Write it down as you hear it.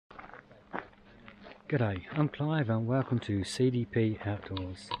G'day, I'm Clive and welcome to CDP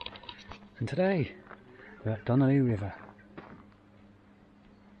Outdoors, and today we're at Donnelly River.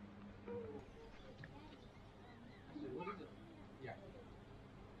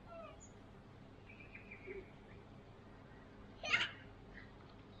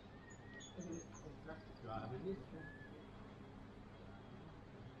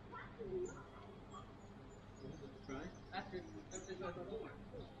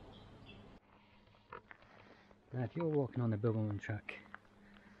 Now if you're walking on the Bibbulmun track,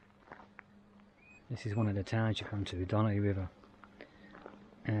 this is one of the towns you come to, Donnelly River.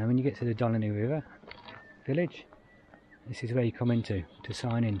 And when you get to the Donnelly River Village, this is where you come into to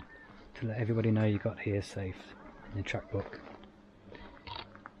sign in, to let everybody know you got here safe in the track book.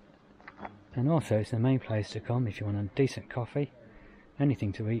 And also it's the main place to come if you want a decent coffee,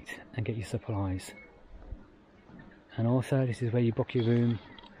 anything to eat and get your supplies. And also this is where you book your room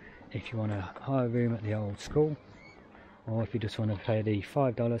if you want to hire a room at the old school, or if you just want to pay the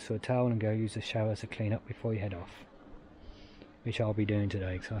 $5 for a towel and go use the showers to clean up before you head off, which I'll be doing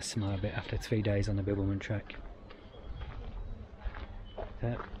today because I smell a bit after 3 days on the Bibbulmun track.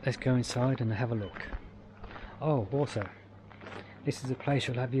 So let's go inside and have a look. Oh, also this is a place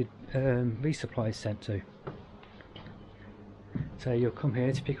you'll have your resupplies sent to, so you'll come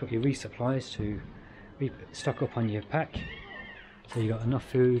here to pick up your resupplies to stock up on your pack, so you got enough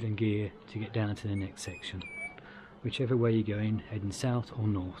food and gear to get down to the next section, whichever way you're going, heading south or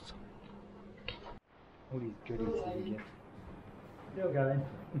north. All these goodies that you get. Still going.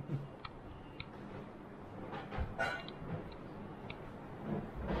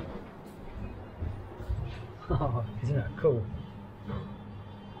 Oh, isn't that cool?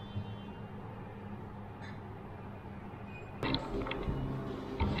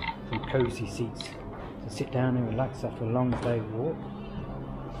 Some cosy seats to sit down and relax after a long day walk.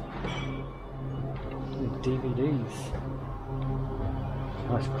 With DVDs.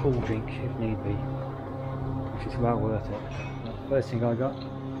 Nice cool drink if need be, which is well worth it. First thing I got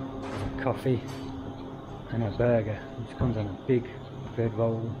was a coffee and a burger, which comes on a big bread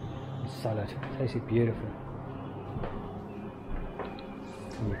roll and salad. Tasted beautiful.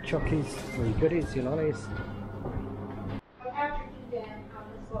 And your chockies, or your goodies, your lollies.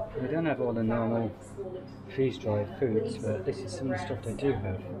 They don't have all the normal freeze-dried foods, but this is some of the stuff they do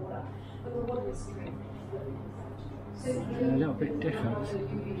have. A little bit different.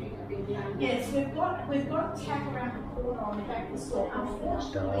 Yes, we've got a tap around the corner on the back of the store.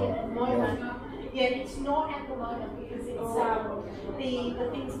 Unfortunately, at the moment, it's not at the moment because it's the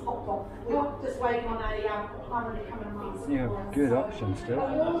things popped off. We're just waiting on a plumber to come and fix it. Yeah, good option still.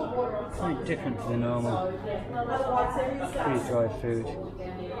 Quite different to the normal freeze-dried food.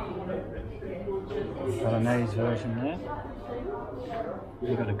 Bolognese version there.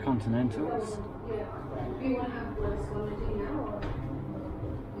 We've got the Continentals.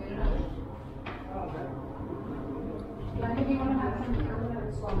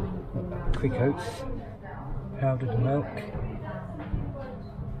 Quick oats, powdered milk,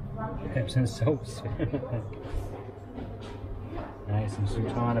 Epsom salts. Now some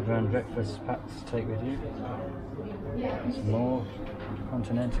Sultana brand breakfast packs to take with you. Some more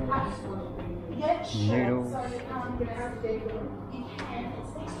Continentals, noodles.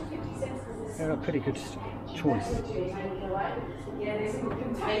 They're a pretty good choice. Your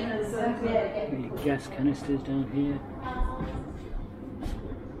gas canisters down here.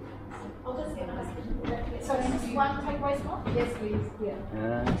 So one takeaway spot? Yes, please.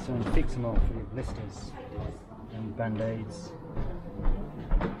 Yeah. So fix them all for your blisters and band-aids,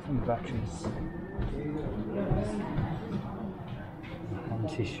 some batteries, hand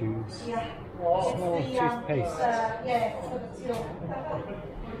tissues, small toothpaste,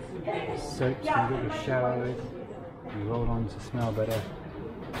 soaps you can get your shower with, you roll on to smell better.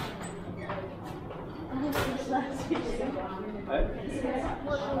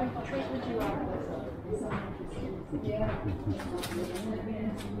 What treat would you like?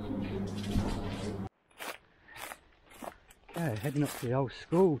 Okay, heading up to the old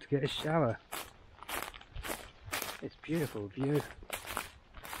school to get a shower. It's beautiful view.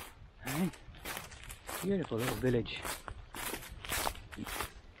 Hey? Beautiful little village.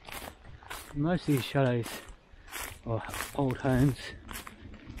 Most of these chalets or old homes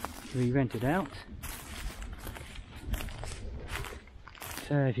we rented out.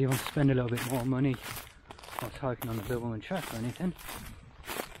 So if you want to spend a little bit more money whilst hiking on the Bibbulmun track or anything,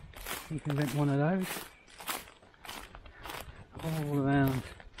 you can rent one of those all around.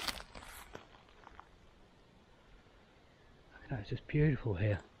 Look at that, it's just beautiful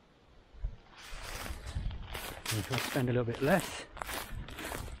here. And if you want to spend a little bit less,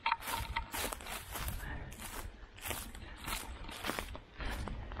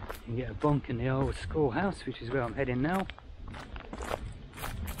 can get a bunk in the old schoolhouse, which is where I'm heading now.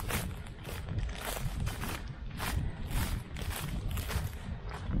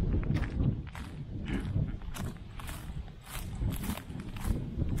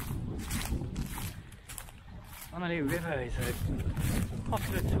 Donnelly River is a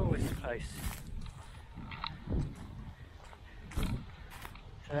popular tourist place.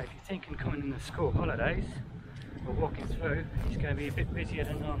 So if you're thinking coming in the school holidays or walking through, it's going to be a bit busier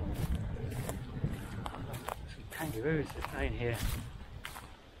than normal. Some kangaroos are playing here.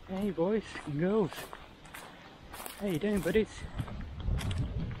 Hey boys and girls. How you doing, buddies?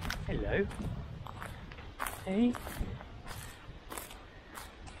 Hello. Hey.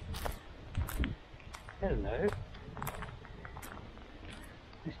 Hello.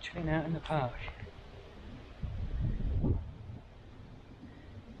 Just chilling out in the park.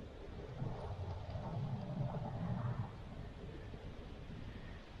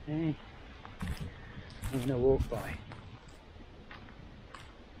 Hey, I'm gonna walk by.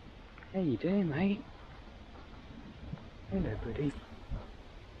 How you doing, mate? Hello, buddy.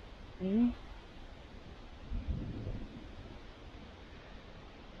 Hey.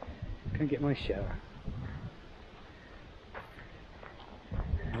 Go get my shower.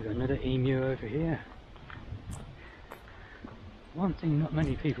 I've got another emu over here. One thing not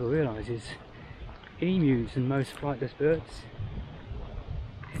many people realise is emus and most flightless birds,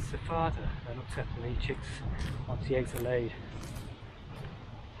 it's the father that looks after the chicks once the eggs are laid.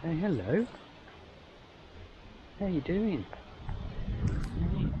 Hey, hello. How you doing?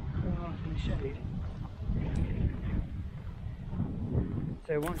 Hey, go on in the shade.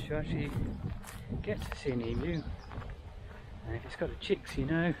 So once you actually get to see an emu, and if it's got the chicks, you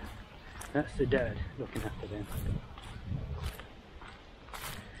know, that's the dad looking after them.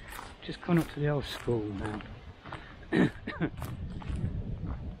 Just coming up to the old school now.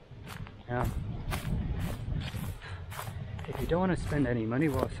 Now, if you don't want to spend any money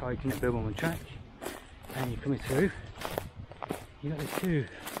whilst hiking at Bibbulmun track, and you're coming through, you've got the two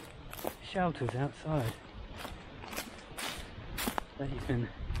shelters outside that you can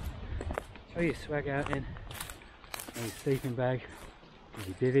throw your swag out in, or your sleeping bag, or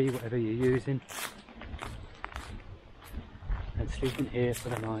your bivvy, whatever you're using, and sleep in here for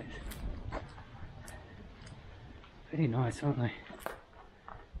the night. Pretty nice, aren't they?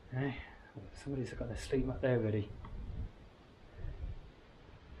 Hey, somebody's got their sleep up there ready.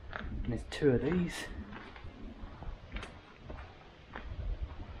 And there's two of these.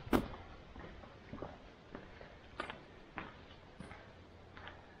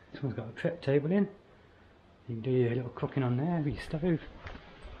 This one's got a prep table in. You can do your little cooking on there with your stove.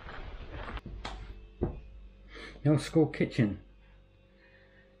 The old school kitchen.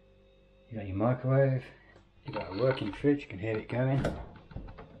 You got your microwave. You got a working fridge. You can hear it going.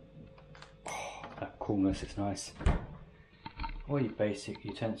 Oh, that coolness is nice. All your basic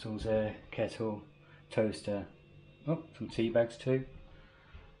utensils there: kettle, toaster. Oh, some tea bags too.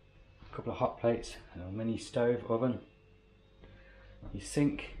 A couple of hot plates. A mini stove, oven. Your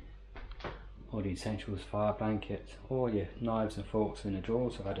sink. All the essentials: fire blanket, all your knives and forks in the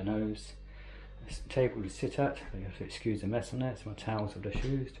drawers, so I don't know. A table to sit at, so you have to excuse the mess on there, so my towels I've just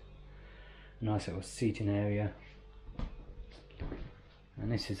used. A nice little seating area.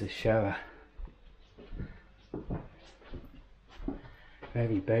 And this is a shower.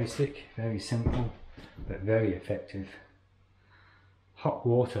 Very basic, very simple, but very effective. Hot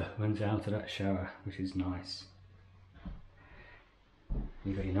water runs out of that shower, which is nice.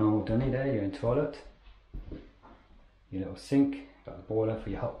 You've got your normal dunny there, your own toilet, your little sink, got a boiler for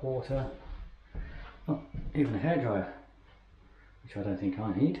your hot water. Oh, even a hairdryer, which I don't think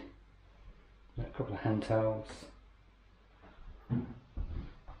I need. A couple of hand towels.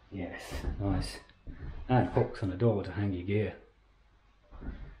 Yes, nice. And hooks on the door to hang your gear.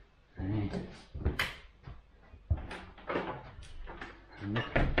 Hey. And look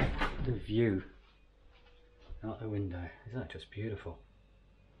at the view out the window. Isn't that just beautiful?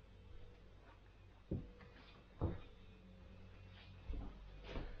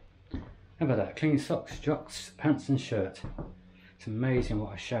 How about that? Clean socks, jocks, pants and shirt. It's amazing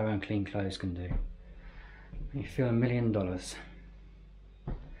what a shower and clean clothes can do. You feel $1 million.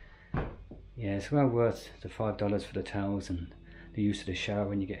 Yeah, it's well worth the $5 for the towels and the use of the shower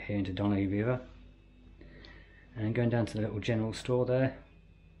when you get here into Donnelly River. And going down to the little general store there,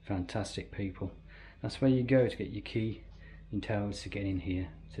 fantastic people. That's where you go to get your key and towels to get in here,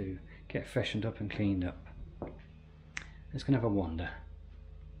 to get freshened up and cleaned up. Let's go and have a wander.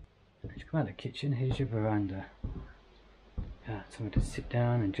 As you come out of the kitchen, here's your veranda. Somewhere to sit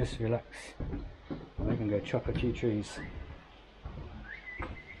down and just relax. Or even go chop a few trees.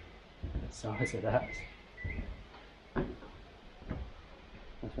 the size of that.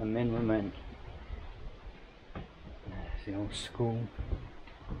 That's when men were men. There's the old school.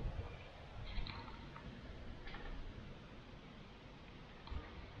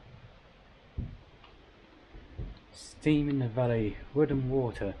 Steam in the valley, wood and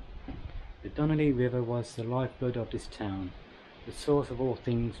water. The Donnelly River was the lifeblood of this town, the source of all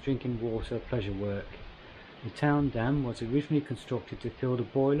things drinking water, pleasure work. The town dam was originally constructed to fill the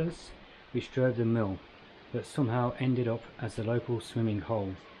boilers which drove the mill, but somehow ended up as the local swimming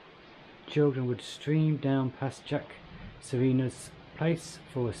hole. Children would stream down past Jack Serena's place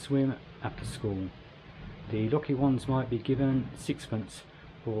for a swim after school. The lucky ones might be given sixpence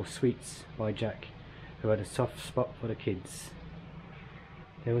for sweets by Jack, who had a soft spot for the kids.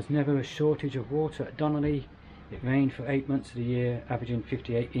 There was never a shortage of water at Donnelly. It rained for 8 months of the year, averaging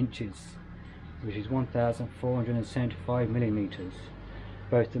 58 inches, which is 1,475 millimetres.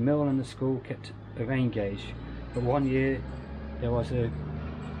 Both the mill and the school kept a rain gauge, but one year there was a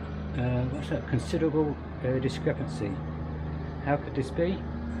considerable discrepancy. How could this be?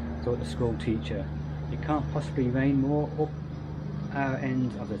 Thought the school teacher. It can't possibly rain more up our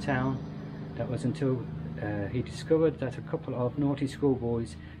end of the town. That was until he discovered that a couple of naughty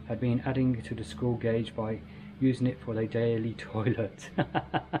schoolboys had been adding to the school gauge by using it for their daily toilet.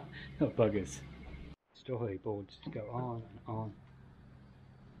 Not buggers. Storyboards go on and on.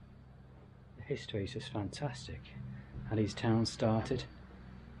 The history is just fantastic. How these towns started.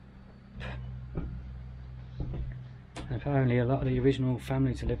 And apparently a lot of the original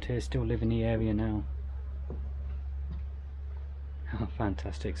families who lived here still live in the area now. How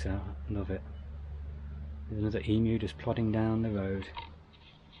fantastic is that? I love it. There's another emu just plodding down the road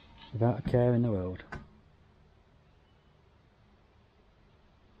without a care in the world.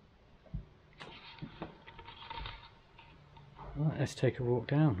 Right, let's take a walk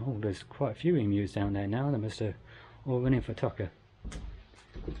down. Oh, there's quite a few emus down there now. They must have all running for tucker.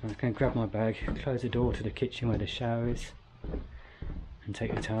 So I can grab my bag, close the door to the kitchen where the shower is, and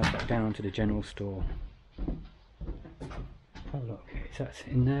take the towels back down to the general store. Oh look, is that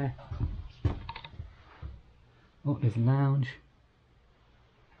in there? Oh, there's a lounge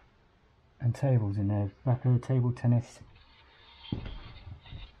and tables in there. Back of the table tennis.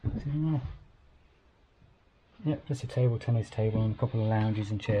 What's in there? Yep, just a table tennis table and a couple of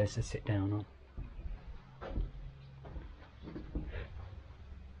lounges and chairs to sit down on.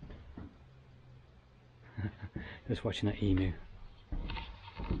 Just watching that emu.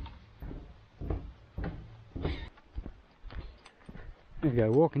 There we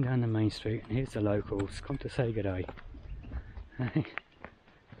go, walking down the main street, and here's the locals come to say good day. Hey.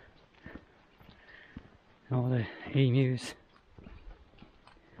 All the emus.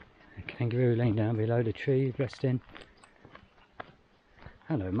 A kangaroo laying down below the tree, resting.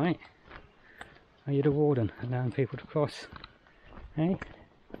 Hello mate. Are you the warden, allowing people to cross? Hey?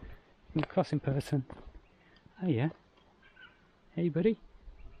 You cross in person? Oh yeah. Hey buddy.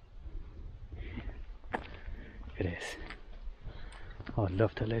 Look at this. I'd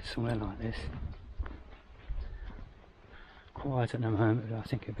love to live somewhere like this. Quiet at the moment, but I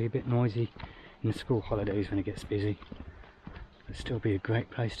think it'd be a bit noisy in the school holidays when it gets busy. It'd still be a great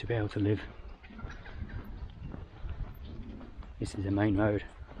place to be able to live. This is the main road.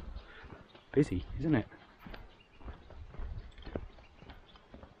 Busy, isn't it?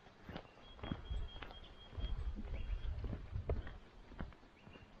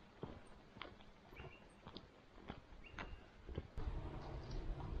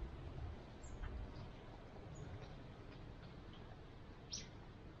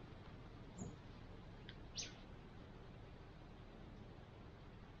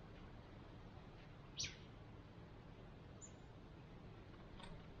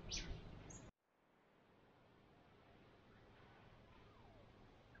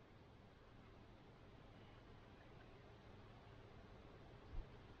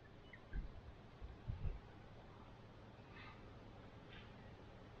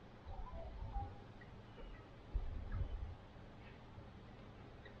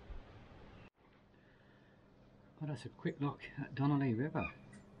 Well, that's a quick look at Donnelly River.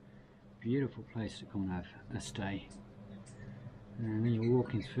 Beautiful place to come and have a stay. And when you're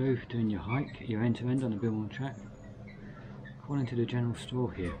walking through, doing your hike, your end to end on the Bibbulmun track, call into the general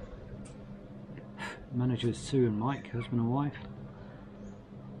store here. Managers Sue and Mike, husband and wife,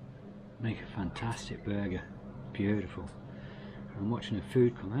 make a fantastic burger. Beautiful. I'm watching the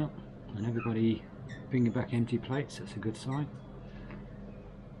food come out and everybody bringing back empty plates. That's a good sign.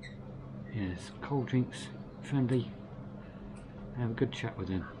 Yes, cold drinks, friendly. Have a good chat with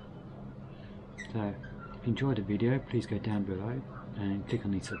them. So if you enjoyed the video, please go down below and click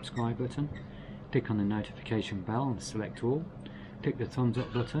on the subscribe button, click on the notification bell and select all, click the thumbs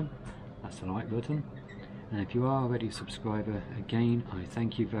up button, that's the like button, and if you are already a subscriber, again I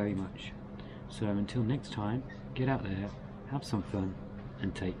thank you very much. So until next time, get out there, have some fun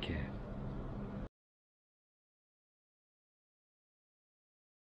and take care.